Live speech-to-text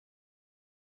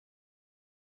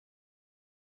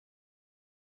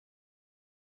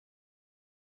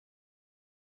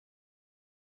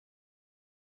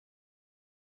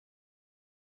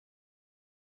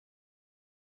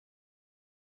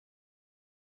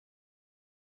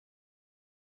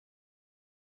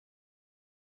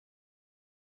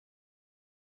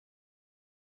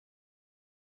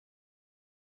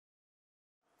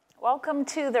Welcome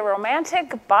to the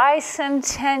Romantic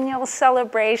Bicentennial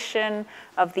celebration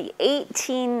of the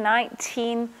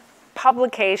 1819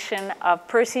 publication of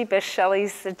Percy Bysshe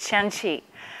Shelley's The Cenci.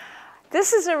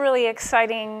 This is a really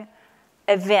exciting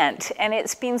event, and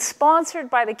it's been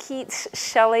sponsored by the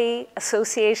Keats-Shelley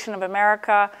Association of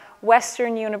America,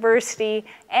 Western University,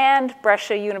 and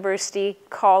Brescia University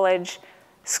College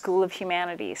School of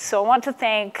Humanities. So I want to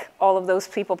thank all of those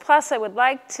people. Plus, I would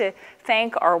like to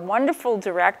thank our wonderful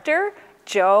director,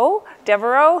 Joe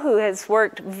Devereaux, who has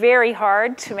worked very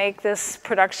hard to make this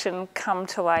production come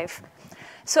to life.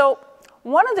 So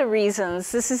one of the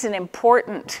reasons this is an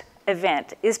important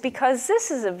event is because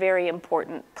this is a very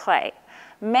important play.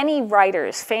 Many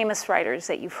writers, famous writers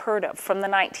that you've heard of from the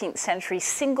 19th century,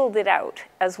 singled it out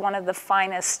as one of the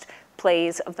finest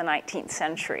plays of the 19th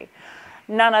century.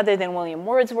 None other than William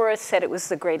Wordsworth said it was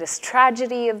the greatest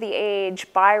tragedy of the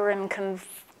age. Byron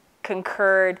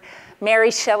concurred.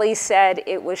 Mary Shelley said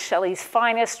it was Shelley's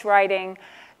finest writing.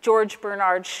 George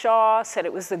Bernard Shaw said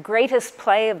it was the greatest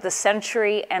play of the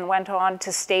century and went on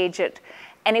to stage it.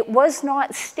 And it was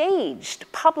not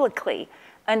staged publicly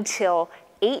until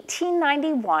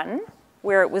 1891,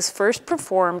 where it was first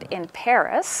performed in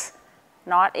Paris,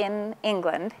 not in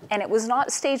England, and it was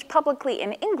not staged publicly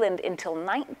in England until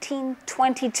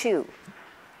 1922,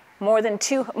 more than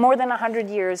 100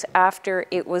 years after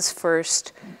it was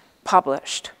first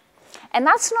published. And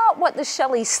that's not what the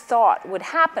Shelleys thought would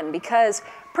happen, because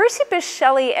Percy Bysshe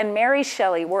Shelley and Mary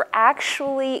Shelley were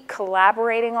actually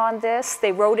collaborating on this.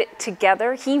 They wrote it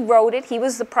together. He wrote it. He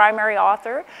was the primary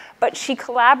author, but she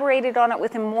collaborated on it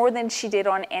with him more than she did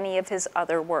on any of his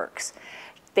other works.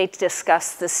 They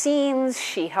discussed the scenes,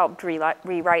 she helped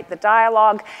rewrite the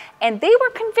dialogue, and they were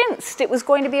convinced it was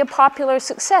going to be a popular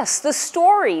success. The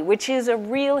story, which is a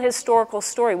real historical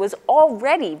story, was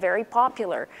already very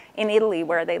popular in Italy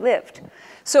where they lived.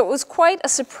 So it was quite a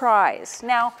surprise.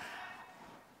 Now,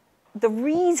 the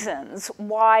reasons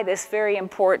why this very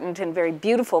important and very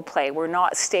beautiful play were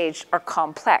not staged are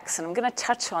complex, and I'm going to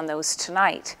touch on those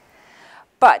tonight.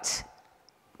 But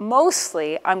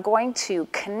mostly, I'm going to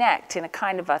connect in a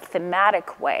kind of a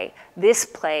thematic way this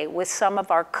play with some of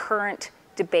our current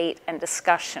debate and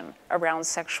discussion around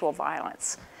sexual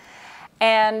violence.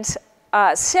 And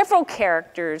several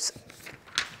characters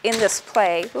in this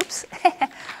play, oops.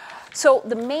 So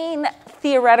the main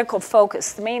theoretical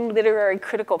focus, the main literary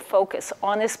critical focus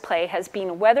on this play has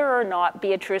been whether or not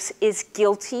Beatrice is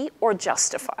guilty or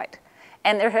justified.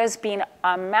 And there has been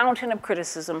a mountain of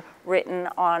criticism written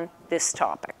on this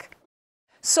topic.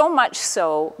 So much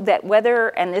so that whether,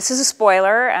 and this is a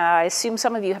spoiler, I assume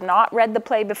some of you have not read the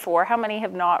play before. How many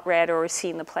have not read or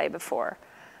seen the play before?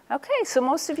 Okay, so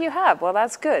most of you have. Well,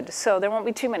 that's good. So there won't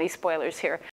be too many spoilers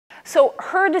here. So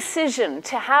her decision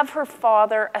to have her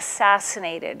father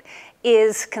assassinated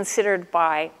is considered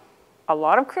by a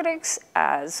lot of critics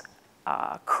as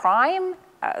a crime,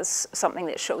 as something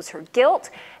that shows her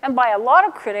guilt, and by a lot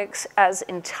of critics as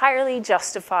entirely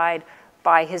justified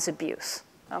by his abuse.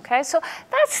 Okay, so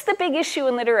that's the big issue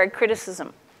in literary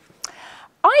criticism.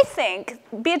 I think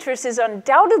Beatrice is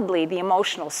undoubtedly the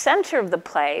emotional center of the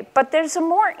play, but there's a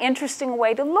more interesting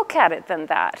way to look at it than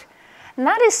that. And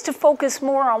that is to focus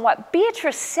more on what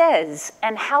Beatrice says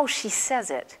and how she says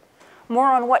it, more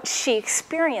on what she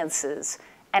experiences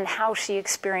and how she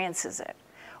experiences it,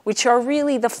 which are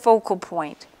really the focal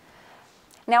point.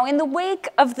 Now, in the wake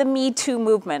of the Me Too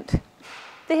movement,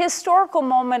 the historical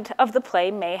moment of the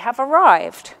play may have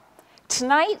arrived.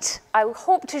 Tonight, I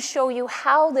hope to show you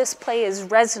how this play is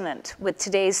resonant with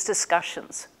today's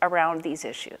discussions around these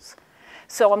issues.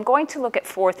 So I'm going to look at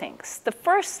four things. The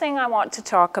first thing I want to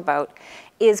talk about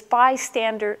is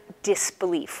bystander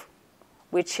disbelief,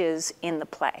 which is in the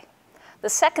play. The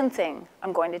second thing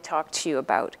I'm going to talk to you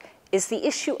about is the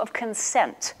issue of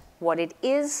consent, what it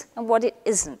is and what it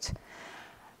isn't.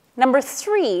 Number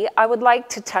three, I would like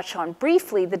to touch on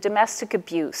briefly the domestic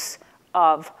abuse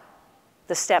of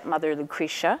the stepmother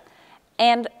Lucretia.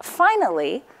 And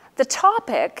finally, the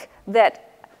topic that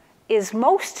is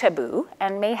most taboo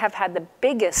and may have had the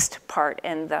biggest part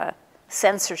in the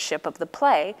censorship of the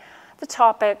play, the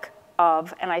topic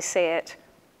of, and I say it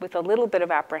with a little bit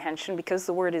of apprehension because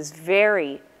the word is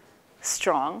very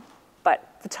strong,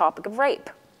 but the topic of rape.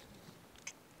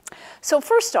 So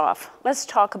first off, let's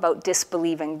talk about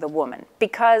disbelieving the woman,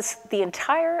 because the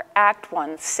entire Act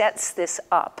 1 sets this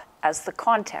up as the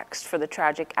context for the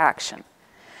tragic action.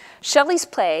 Shelley's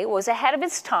play was ahead of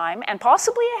its time, and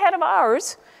possibly ahead of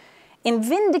ours, in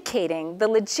vindicating the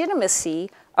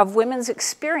legitimacy of women's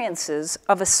experiences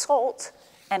of assault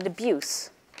and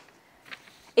abuse.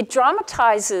 It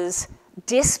dramatizes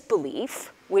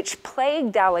disbelief which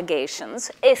plagued allegations,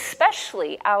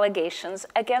 especially allegations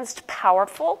against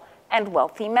powerful and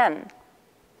wealthy men.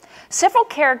 Several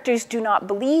characters do not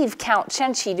believe Count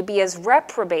Cenci to be as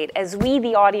reprobate as we,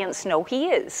 the audience, know he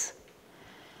is.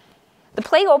 The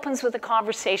play opens with a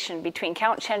conversation between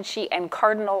Count Cenci and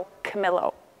Cardinal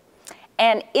Camillo.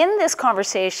 And in this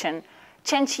conversation,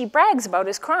 Cenci brags about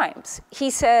his crimes. He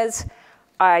says,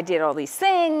 I did all these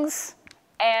things,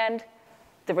 and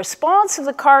the response of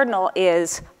the cardinal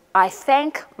is, I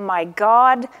thank my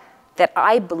God that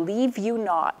I believe you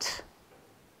not.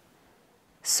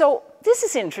 So this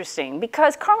is interesting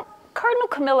because Cardinal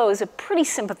Camillo is a pretty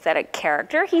sympathetic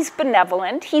character. He's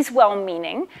benevolent, he's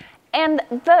well-meaning, and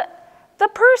the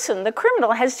person, the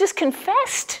criminal, has just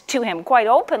confessed to him quite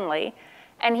openly,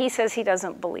 and he says he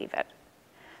doesn't believe it.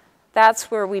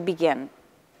 That's where we begin.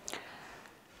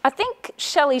 I think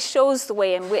Shelley shows the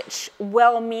way in which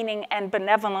well-meaning and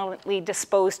benevolently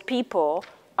disposed people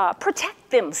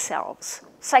protect themselves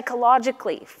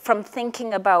psychologically from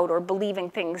thinking about or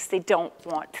believing things they don't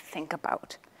want to think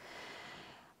about.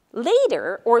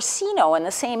 Later, Orsino in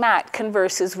the same act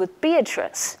converses with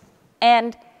Beatrice,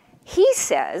 and he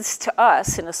says to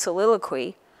us in a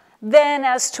soliloquy, then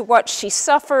as to what she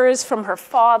suffers from her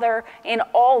father, in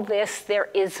all this there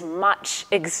is much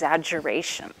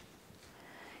exaggeration.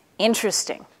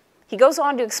 Interesting. He goes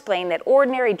on to explain that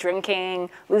ordinary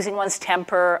drinking, losing one's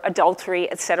temper,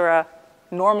 adultery, etc.,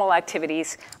 normal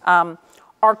activities,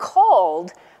 are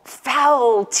called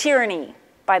foul tyranny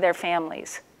by their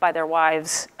families, by their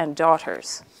wives and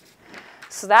daughters.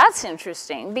 So that's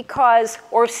interesting because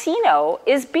Orsino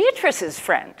is Beatrice's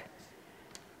friend.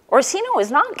 Orsino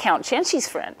is not Count Cenci's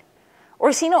friend.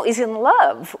 Orsino is in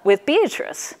love with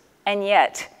Beatrice, and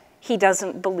yet he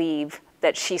doesn't believe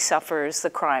that she suffers the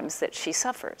crimes that she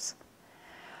suffers.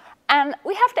 And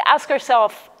we have to ask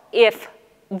ourselves if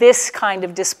this kind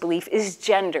of disbelief is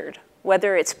gendered,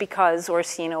 whether it's because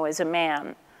Orsino is a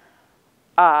man.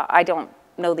 I don't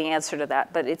know the answer to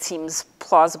that, but it seems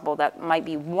plausible that might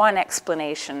be one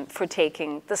explanation for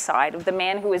taking the side of the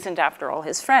man who isn't, after all,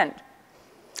 his friend.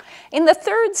 In the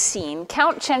third scene,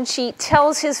 Count Cenci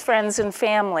tells his friends and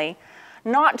family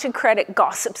not to credit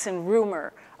gossips and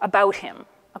rumor about him.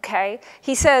 Okay?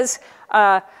 He says,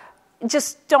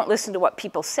 just don't listen to what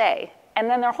people say. And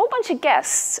then there are a whole bunch of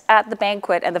guests at the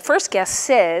banquet, and the first guest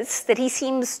says that he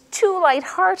seems too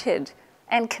lighthearted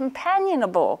and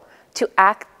companionable to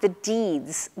act the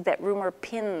deeds that rumor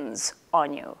pins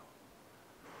on you.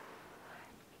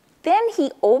 Then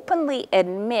he openly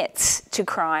admits to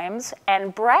crimes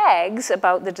and brags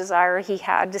about the desire he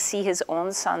had to see his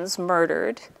own sons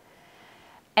murdered.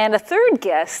 And a third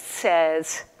guest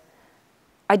says,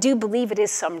 I do believe it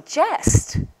is some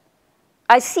jest.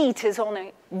 I see 'tis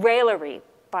only raillery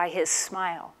by his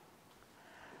smile.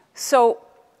 So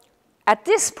at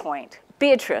this point,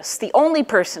 Beatrice, the only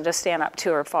person to stand up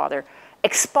to her father,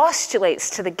 expostulates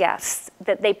to the guests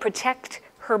that they protect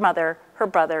her mother, her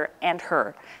brother, and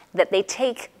her, that they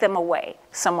take them away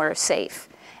somewhere safe.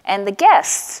 And the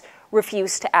guests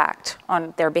refuse to act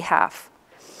on their behalf.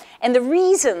 And the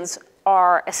reasons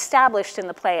are established in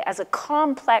the play as a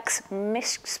complex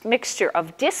mixture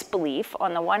of disbelief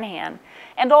on the one hand,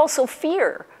 and also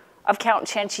fear of Count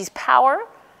Cenci's power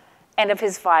and of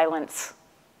his violence,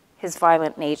 his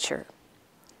violent nature.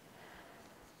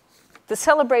 The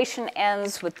celebration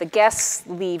ends with the guests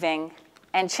leaving,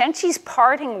 and Cenci's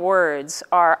parting words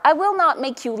are, I will not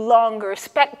make you longer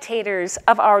spectators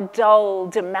of our dull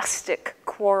domestic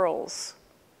quarrels.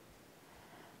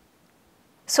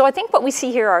 So I think what we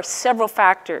see here are several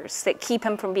factors that keep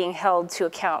him from being held to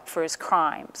account for his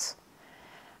crimes.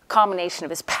 A combination of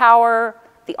his power,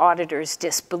 the auditor's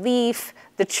disbelief,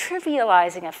 the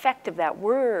trivializing effect of that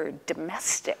word,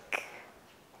 domestic.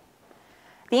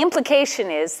 The implication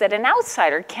is that an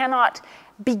outsider cannot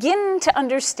begin to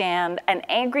understand an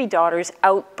angry daughter's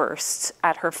outbursts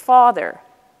at her father,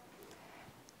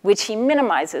 which he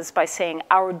minimizes by saying,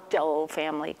 our dull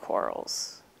family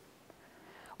quarrels.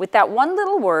 With that one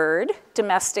little word,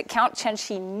 domestic, Count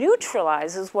Cenci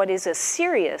neutralizes what is a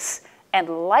serious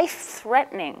and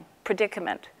life-threatening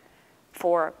predicament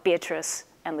for Beatrice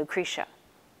and Lucretia.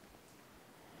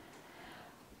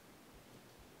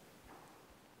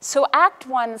 So Act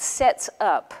 1 sets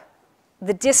up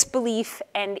the disbelief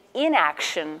and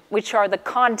inaction, which are the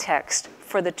context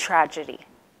for the tragedy.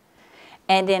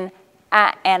 And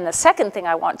the second thing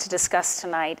I want to discuss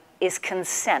tonight is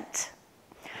consent.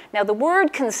 Now, the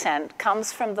word consent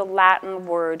comes from the Latin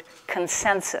word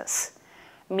consensus,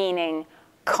 meaning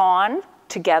con,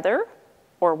 together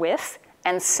or with,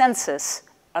 and sensus,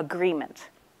 agreement.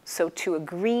 So to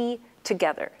agree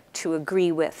together, to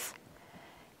agree with.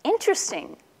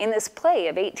 Interesting in this play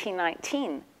of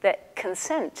 1819 that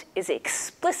consent is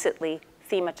explicitly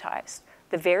thematized.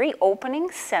 The very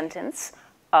opening sentence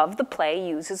of the play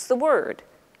uses the word.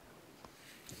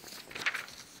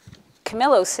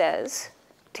 Camillo says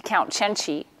to Count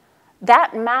Cenci,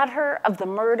 "That matter of the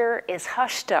murder is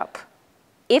hushed up.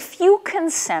 If you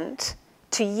consent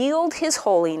to yield his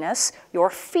holiness your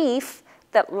fief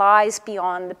that lies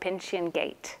beyond the Pincian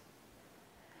gate."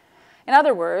 In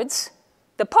other words,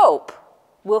 the Pope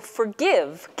will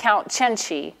forgive Count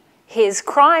Cenci his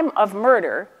crime of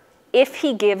murder if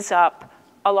he gives up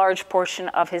a large portion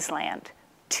of his land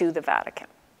to the Vatican.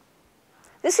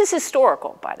 This is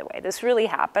historical, by the way. This really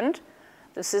happened.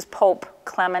 This is Pope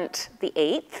Clement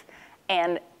VIII,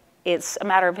 and it's a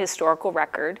matter of historical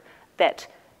record that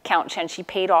Count Cenci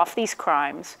paid off these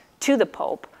crimes to the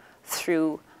Pope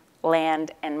through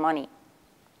land and money.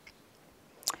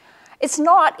 It's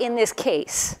not, in this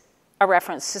case, a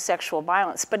reference to sexual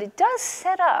violence, but it does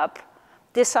set up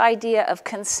this idea of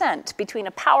consent between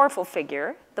a powerful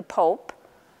figure, the Pope,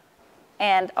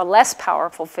 and a less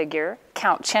powerful figure,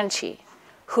 Count Cenci,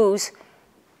 who's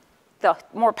the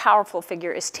more powerful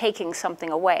figure is taking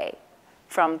something away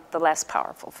from the less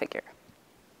powerful figure.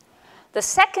 The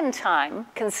second time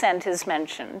consent is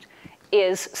mentioned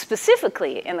is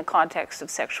specifically in the context of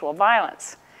sexual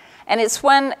violence. And it's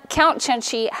when Count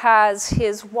Cenci has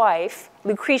his wife,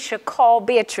 Lucretia, call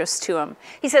Beatrice to him.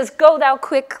 He says, "Go thou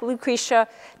quick, Lucretia,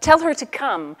 tell her to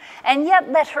come, and yet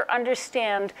let her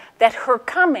understand that her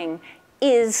coming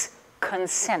is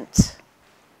consent.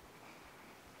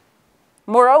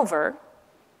 Moreover,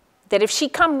 that if she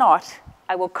come not,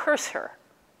 I will curse her."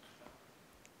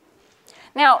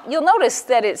 Now, you'll notice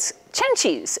that it's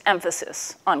Cenci's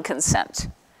emphasis on consent,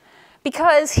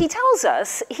 because he tells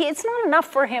us it's not enough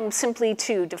for him simply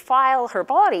to defile her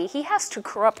body, he has to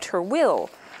corrupt her will.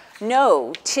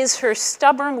 "No, 'tis her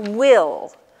stubborn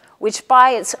will, which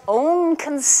by its own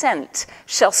consent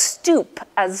shall stoop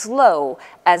as low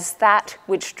as that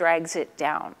which drags it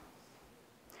down."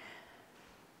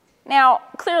 Now,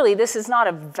 clearly this is not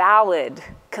a valid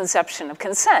conception of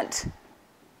consent,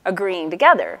 agreeing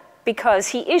together, because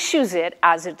he issues it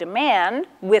as a demand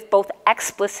with both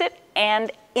explicit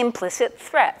and implicit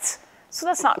threats. So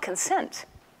that's not consent.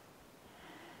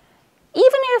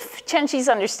 Even if Cenci's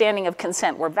understanding of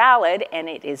consent were valid, and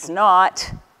it is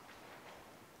not,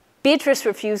 Beatrice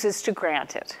refuses to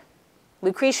grant it.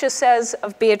 Lucretia says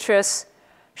of Beatrice,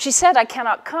 "She said, I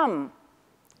cannot come.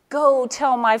 Go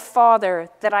tell my father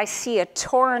that I see a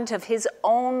torrent of his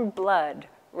own blood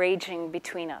raging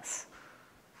between us."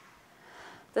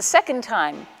 The second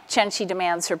time Cenci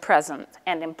demands her present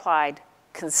and implied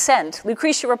consent,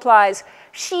 Lucretia replies,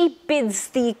 "She bids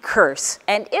thee curse,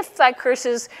 and if thy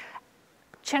curses,"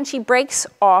 Cenci breaks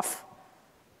off,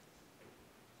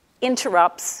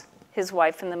 interrupts his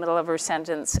wife in the middle of her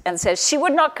sentence, and says, "She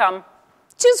would not come.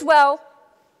 'Tis well.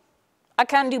 I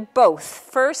can do both.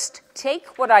 First,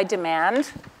 take what I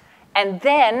demand, and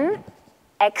then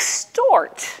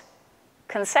extort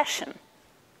concession."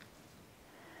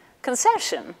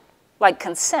 Concession, like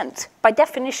consent, by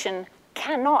definition,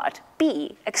 cannot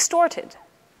be extorted.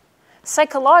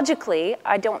 Psychologically,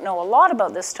 I don't know a lot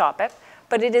about this topic,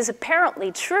 but it is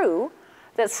apparently true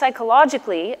that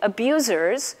psychologically,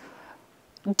 abusers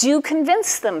do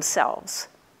convince themselves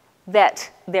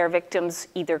that their victims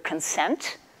either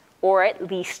consent or at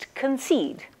least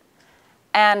concede.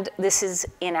 And this is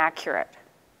inaccurate.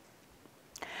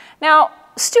 Now,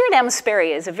 Stuart M.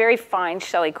 Sperry is a very fine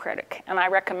Shelley critic, and I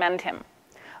recommend him.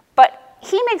 But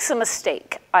he makes a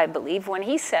mistake, I believe, when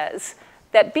he says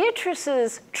that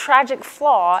Beatrice's tragic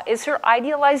flaw is her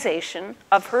idealization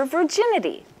of her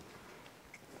virginity.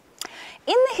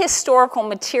 In the historical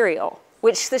material,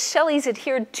 which the Shelleys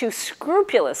adhered to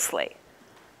scrupulously,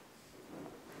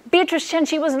 Beatrice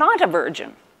Cenci was not a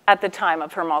virgin at the time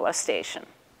of her molestation.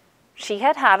 She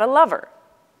had had a lover.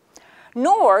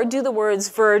 Nor do the words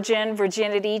virgin,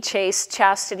 virginity, chaste,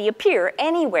 chastity appear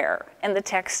anywhere in the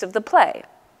text of the play.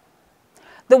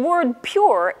 The word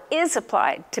pure is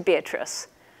applied to Beatrice,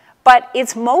 but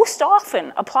it's most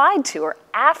often applied to her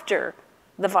after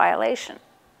the violation.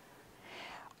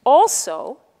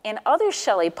 Also, in other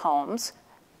Shelley poems,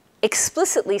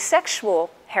 explicitly sexual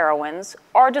heroines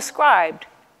are described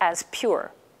as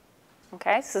pure.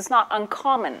 Okay, so it's not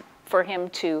uncommon for him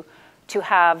to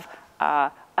have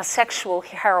a sexual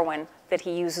heroine that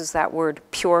he uses that word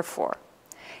pure for.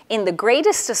 In the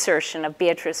greatest assertion of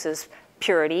Beatrice's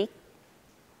purity,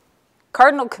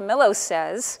 Cardinal Camillo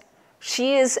says,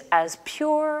 "She is as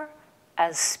pure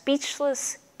as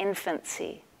speechless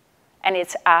infancy," and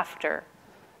it's after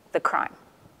the crime.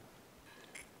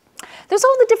 There's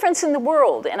all the difference in the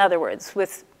world, in other words,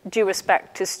 with due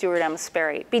respect to Stuart M.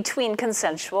 Sperry, between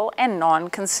consensual and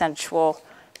non-consensual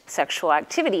sexual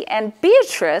activity. And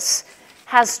Beatrice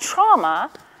has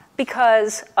trauma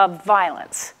because of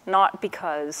violence, not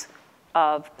because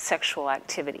of sexual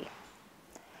activity.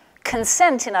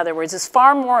 Consent, in other words, is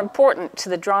far more important to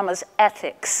the drama's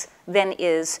ethics than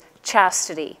is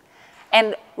chastity.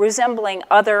 And resembling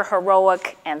other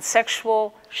heroic and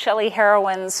sexual Shelley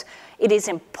heroines, it is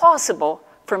impossible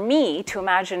for me to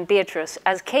imagine Beatrice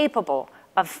as capable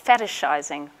of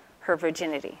fetishizing her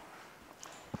virginity.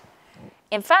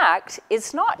 In fact,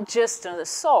 it's not just an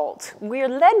assault. We're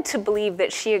led to believe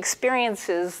that she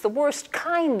experiences the worst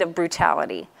kind of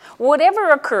brutality. Whatever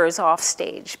occurs off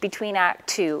stage between Act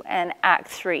 2 and Act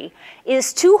 3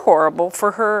 is too horrible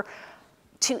for her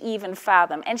to even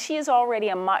fathom, and she is already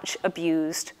a much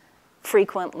abused,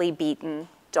 frequently beaten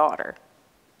daughter.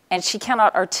 And she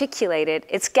cannot articulate it.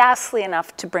 It's ghastly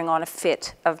enough to bring on a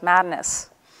fit of madness.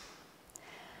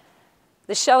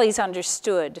 The Shelleys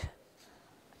understood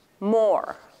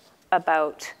more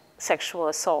about sexual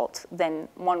assault than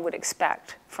one would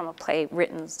expect from a play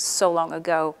written so long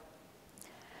ago.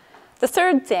 The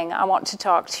third thing I want to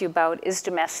talk to you about is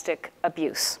domestic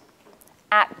abuse.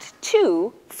 Act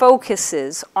 2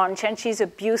 focuses on Cenci's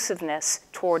abusiveness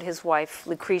toward his wife,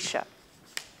 Lucretia.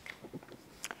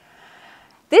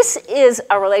 This is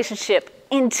a relationship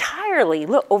entirely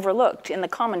overlooked in the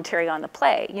commentary on the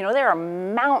play. You know, there are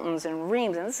mountains and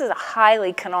reams, and this is a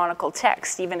highly canonical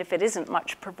text, even if it isn't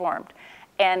much performed.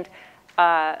 And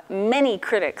many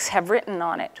critics have written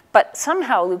on it, but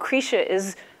somehow Lucretia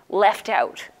is left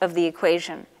out of the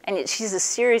equation. And yet she's a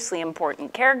seriously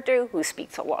important character who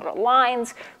speaks a lot of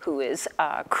lines, who is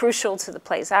crucial to the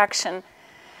play's action.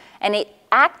 And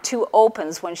Act 2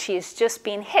 opens when she has just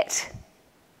been hit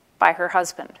by her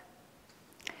husband.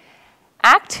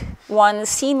 Act 1,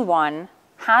 Scene 1,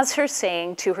 has her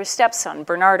saying to her stepson,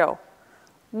 Bernardo,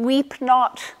 "Weep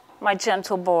not, my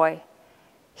gentle boy.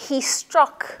 He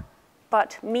struck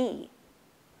but me."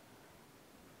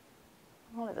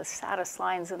 One of the saddest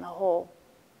lines in the whole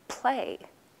play.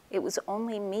 It was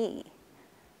only me,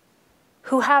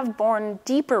 who have borne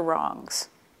deeper wrongs.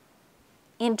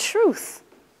 In truth,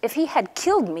 if he had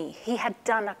killed me, he had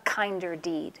done a kinder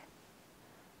deed.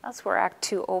 That's where Act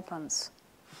 2 opens.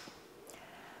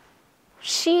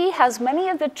 She has many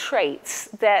of the traits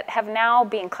that have now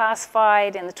been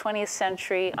classified in the 20th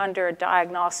century under a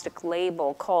diagnostic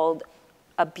label called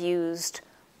abused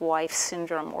wife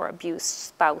syndrome or abused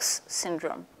spouse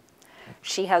syndrome.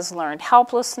 She has learned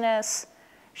helplessness.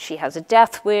 She has a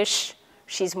death wish.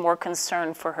 She's more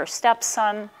concerned for her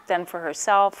stepson than for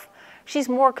herself. She's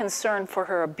more concerned for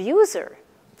her abuser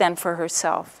than for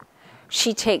herself.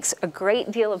 She takes a great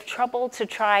deal of trouble to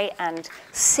try and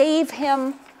save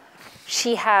him.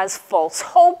 She has false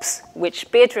hopes,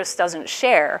 which Beatrice doesn't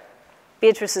share.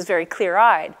 Beatrice is very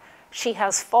clear-eyed. She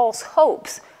has false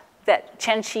hopes that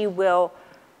Cenci will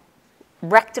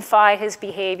rectify his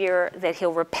behavior, that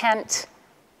he'll repent.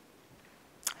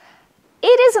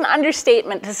 It is an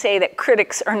understatement to say that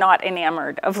critics are not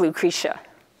enamored of Lucretia.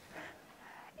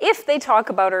 If they talk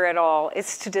about her at all,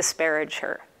 it's to disparage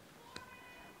her.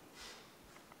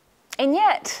 And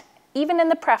yet, even in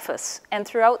the preface and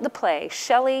throughout the play,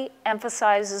 Shelley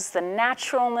emphasizes the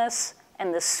naturalness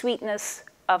and the sweetness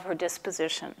of her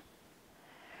disposition.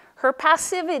 Her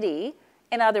passivity,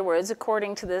 in other words,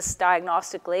 according to this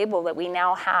diagnostic label that we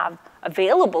now have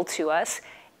available to us,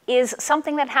 is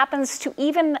something that happens to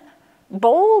even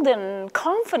bold and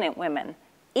confident women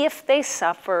if they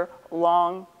suffer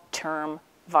long-term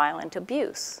violent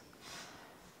abuse.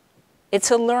 It's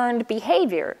a learned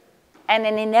behavior and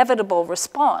an inevitable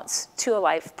response to a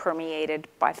life permeated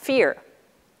by fear.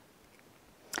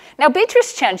 Now,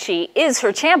 Beatrice Cenci is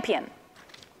her champion.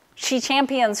 She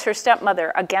champions her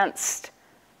stepmother against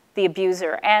the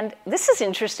abuser. And this is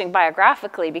interesting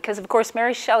biographically because, of course,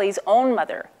 Mary Shelley's own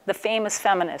mother, the famous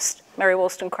feminist Mary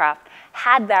Wollstonecraft,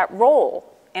 had that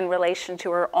role in relation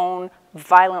to her own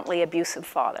violently abusive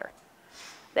father,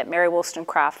 that Mary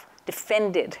Wollstonecraft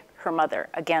defended her mother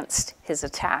against his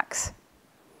attacks.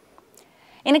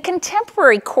 In a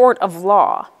contemporary court of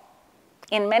law,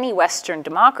 in many Western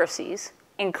democracies,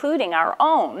 including our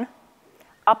own,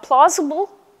 a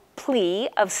plausible plea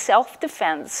of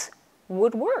self-defense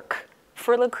would work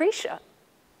for Lucretia.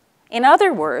 In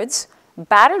other words,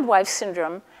 battered wife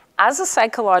syndrome as a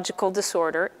psychological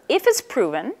disorder, if it's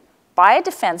proven by a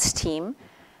defense team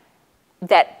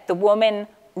that the woman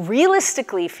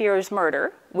realistically fears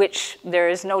murder, which there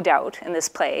is no doubt in this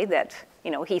play that,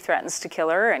 you know, he threatens to kill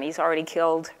her and he's already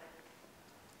killed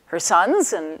her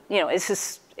sons, and, you know,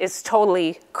 it's is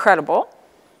totally credible,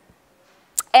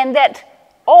 and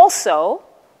that also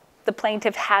the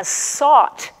plaintiff has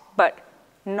sought but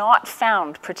not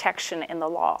found protection in the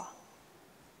law.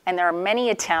 And there are many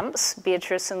attempts,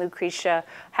 Beatrice and Lucretia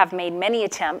have made many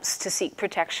attempts to seek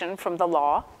protection from the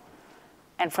law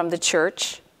and from the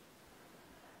church.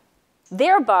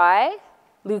 Thereby,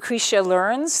 Lucretia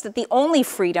learns that the only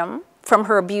freedom from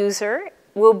her abuser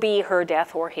will be her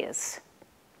death or his.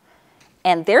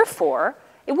 And therefore,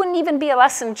 it wouldn't even be a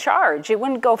lessened charge. It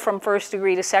wouldn't go from first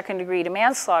degree to second degree to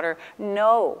manslaughter.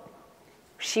 No,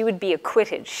 she would be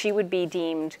acquitted. She would be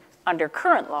deemed, under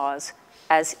current laws,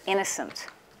 as innocent,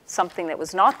 something that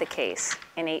was not the case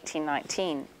in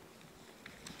 1819.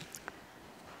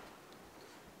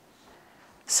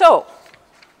 So,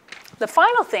 the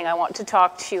final thing I want to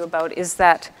talk to you about is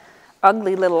that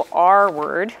ugly little R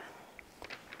word.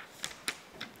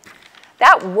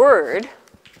 That word,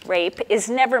 rape, is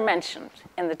never mentioned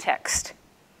in the text.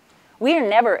 We are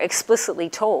never explicitly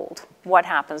told what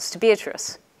happens to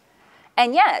Beatrice.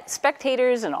 And yet,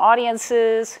 spectators and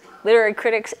audiences, literary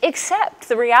critics, accept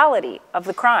the reality of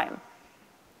the crime.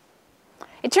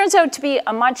 It turns out to be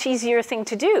a much easier thing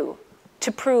to do,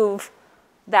 to prove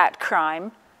that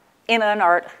crime in an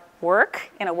artwork,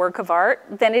 in a work of art,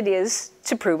 than it is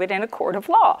to prove it in a court of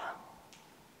law.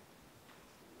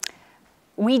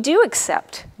 We do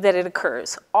accept that it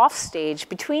occurs off stage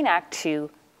between Act 2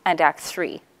 and Act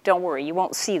 3. Don't worry, you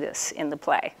won't see this in the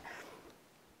play.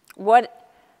 What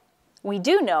we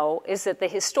do know is that the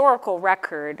historical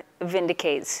record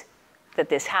vindicates that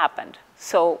this happened.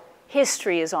 So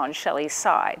history is on Shelley's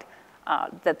side,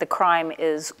 that the crime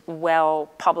is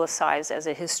well publicized as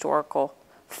a historical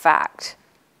fact.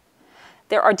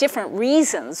 There are different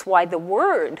reasons why the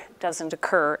word doesn't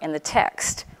occur in the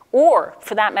text, or,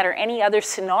 for that matter, any other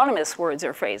synonymous words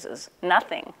or phrases.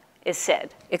 Nothing is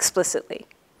said explicitly.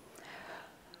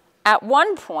 At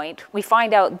one point, we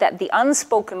find out that the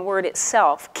unspoken word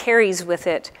itself carries with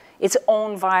it its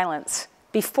own violence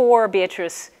before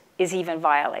Beatrice is even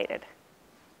violated.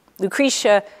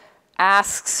 Lucretia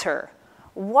asks her,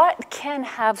 what can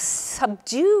have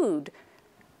subdued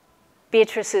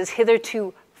Beatrice's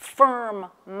hitherto firm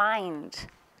mind?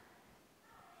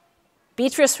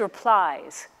 Beatrice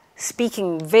replies,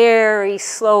 speaking very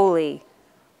slowly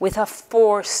with a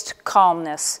forced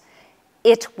calmness,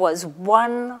 "It was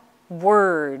one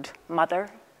word, mother,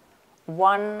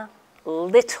 one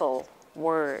little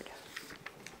word."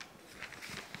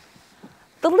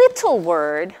 The little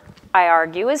word, I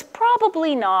argue, is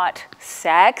probably not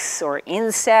sex or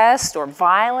incest or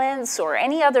violence or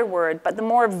any other word, but the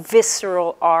more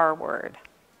visceral R word.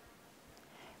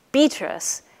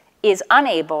 Beatrice is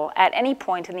unable at any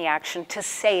point in the action to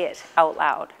say it out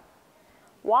loud.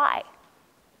 Why?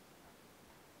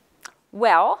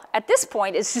 Well, at this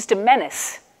point, it's just a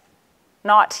menace,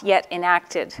 not yet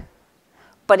enacted.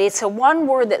 But it's a one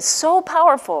word that's so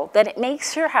powerful that it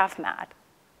makes her half mad.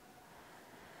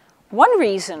 One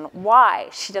reason why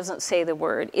she doesn't say the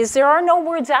word is there are no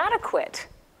words adequate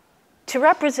to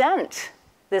represent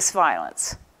this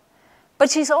violence. But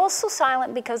she's also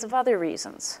silent because of other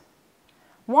reasons.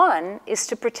 One is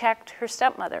to protect her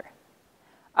stepmother.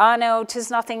 "Ah, no,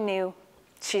 'tis nothing new,"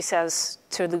 she says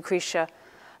to Lucretia.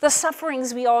 "The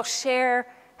sufferings we all share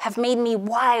have made me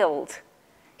wild.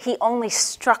 He only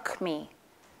struck me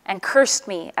and cursed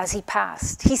me as he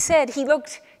passed. He said,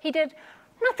 he did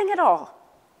nothing at all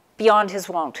beyond his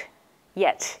wont,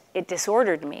 yet it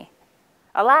disordered me.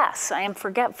 Alas, I am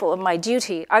forgetful of my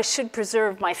duty. I should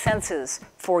preserve my senses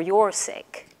for your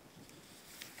sake."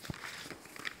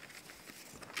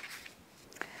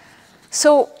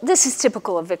 So this is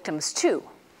typical of victims too,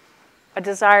 a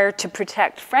desire to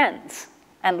protect friends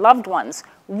and loved ones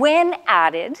when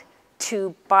added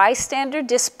to bystander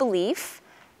disbelief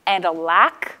and a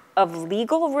lack of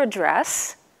legal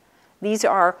redress. These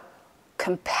are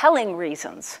compelling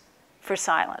reasons for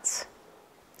silence.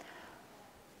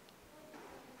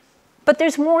 But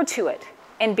there's more to it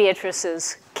in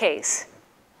Beatrice's case.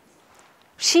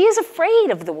 She is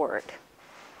afraid of the word.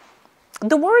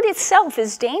 The word itself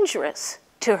is dangerous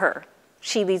to her,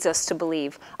 she leads us to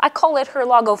believe. I call it her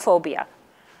logophobia,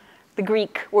 the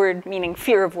Greek word meaning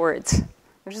fear of words,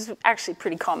 which is actually a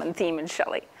pretty common theme in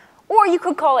Shelley. Or you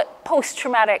could call it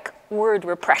post-traumatic word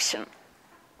repression.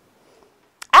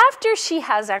 After she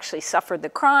has actually suffered the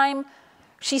crime,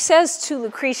 she says to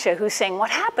Lucretia, who's saying,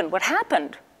 "What happened? What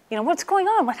happened? You know, what's going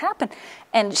on? What happened?"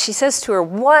 And she says to her,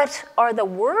 "What are the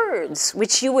words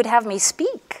which you would have me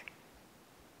speak?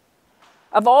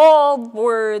 Of all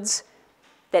words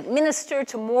that minister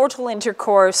to mortal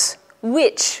intercourse,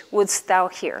 which wouldst thou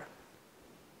hear?"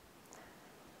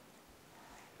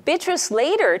 Beatrice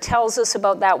later tells us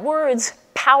about that word's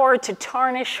power to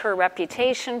tarnish her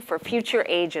reputation for future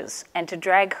ages and to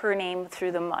drag her name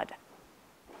through the mud.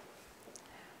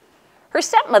 Her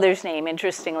stepmother's name,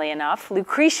 interestingly enough,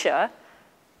 Lucretia,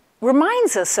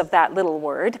 reminds us of that little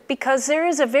word because there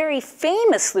is a very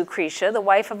famous Lucretia, the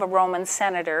wife of a Roman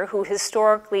senator who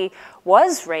historically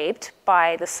was raped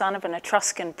by the son of an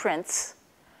Etruscan prince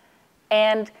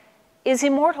and is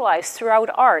immortalized throughout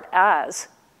art as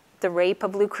The Rape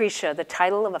of Lucretia, the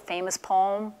title of a famous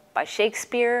poem by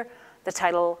Shakespeare, the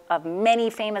title of many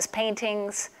famous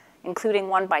paintings, including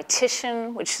one by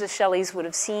Titian, which the Shelleys would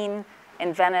have seen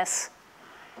in Venice.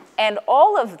 And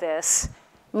all of this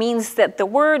means that the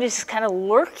word is kind of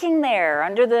lurking there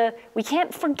under the, we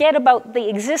can't forget about the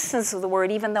existence of the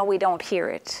word even though we don't hear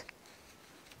it.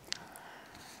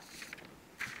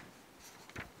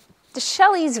 The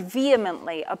Shelleys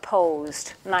vehemently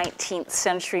opposed 19th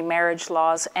century marriage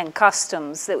laws and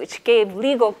customs which gave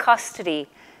legal custody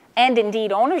and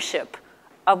indeed ownership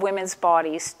of women's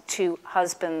bodies to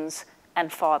husbands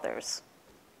and fathers.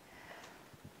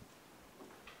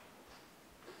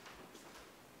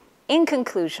 In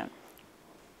conclusion,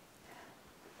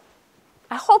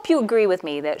 I hope you agree with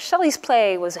me that Shelley's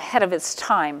play was ahead of its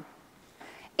time.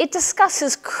 It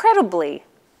discusses credibly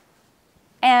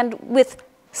and with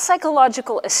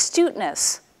psychological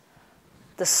astuteness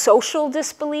the social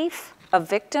disbelief of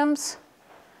victims,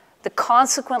 the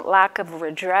consequent lack of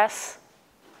redress,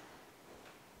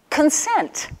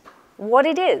 consent, what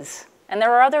it is, and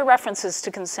there are other references to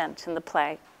consent in the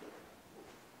play,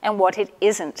 and what it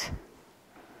isn't,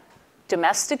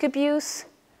 domestic abuse,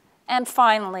 and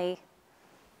finally,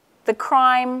 the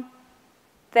crime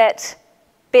that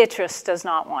Beatrice does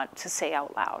not want to say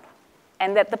out loud,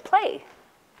 and that the play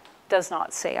does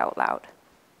not say out loud.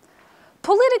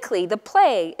 Politically, the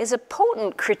play is a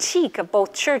potent critique of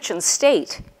both church and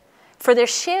state for their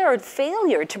shared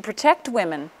failure to protect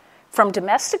women from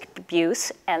domestic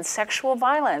abuse and sexual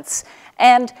violence.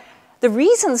 And the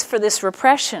reasons for this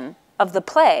repression of the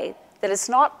play, that is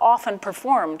not often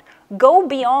performed, go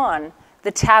beyond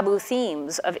the taboo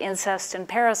themes of incest and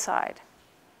parricide.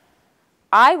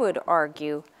 I would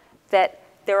argue that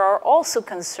there are also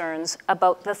concerns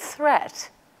about the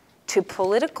threat to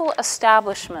political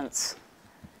establishments,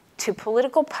 to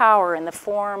political power in the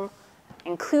form,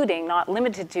 including, not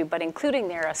limited to, but including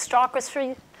the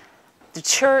aristocracy, the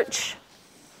church,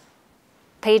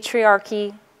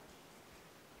 patriarchy,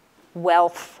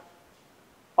 wealth.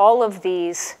 All of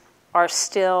these are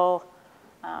still,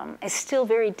 is still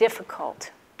very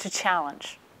difficult to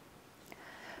challenge.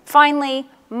 Finally,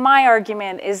 my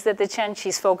argument is that the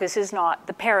Cenci's focus is not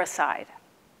the parricide.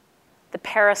 The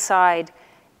parricide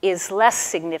is less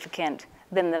significant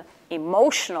than the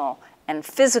emotional and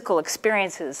physical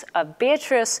experiences of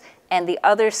Beatrice and the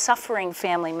other suffering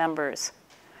family members.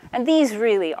 And these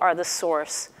really are the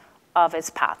source of its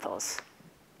pathos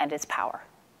and its power.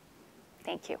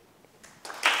 Thank you.